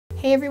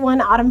Hey everyone,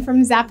 Autumn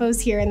from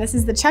Zappos here, and this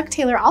is the Chuck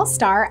Taylor All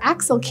Star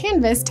Axel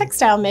Canvas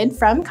Textile Mid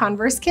from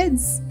Converse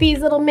Kids. These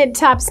little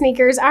mid-top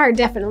sneakers are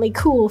definitely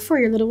cool for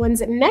your little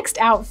one's next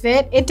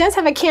outfit. It does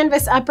have a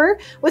canvas upper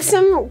with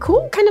some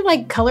cool kind of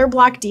like color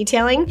block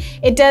detailing.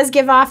 It does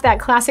give off that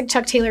classic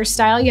Chuck Taylor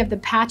style. You have the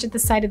patch at the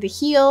side of the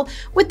heel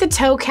with the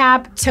toe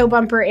cap, toe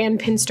bumper, and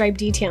pinstripe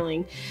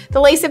detailing. The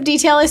lace-up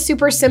detail is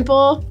super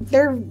simple.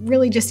 They're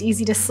really just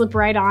easy to slip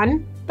right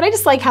on. But I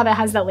just like how that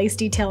has that lace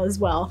detail as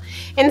well.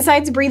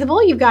 Inside's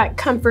breathable, you've got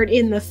comfort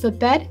in the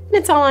footbed, and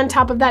it's all on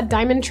top of that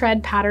diamond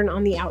tread pattern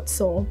on the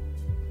outsole.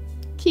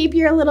 Keep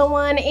your little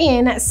one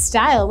in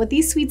style with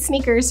these sweet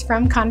sneakers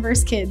from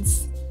Converse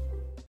Kids.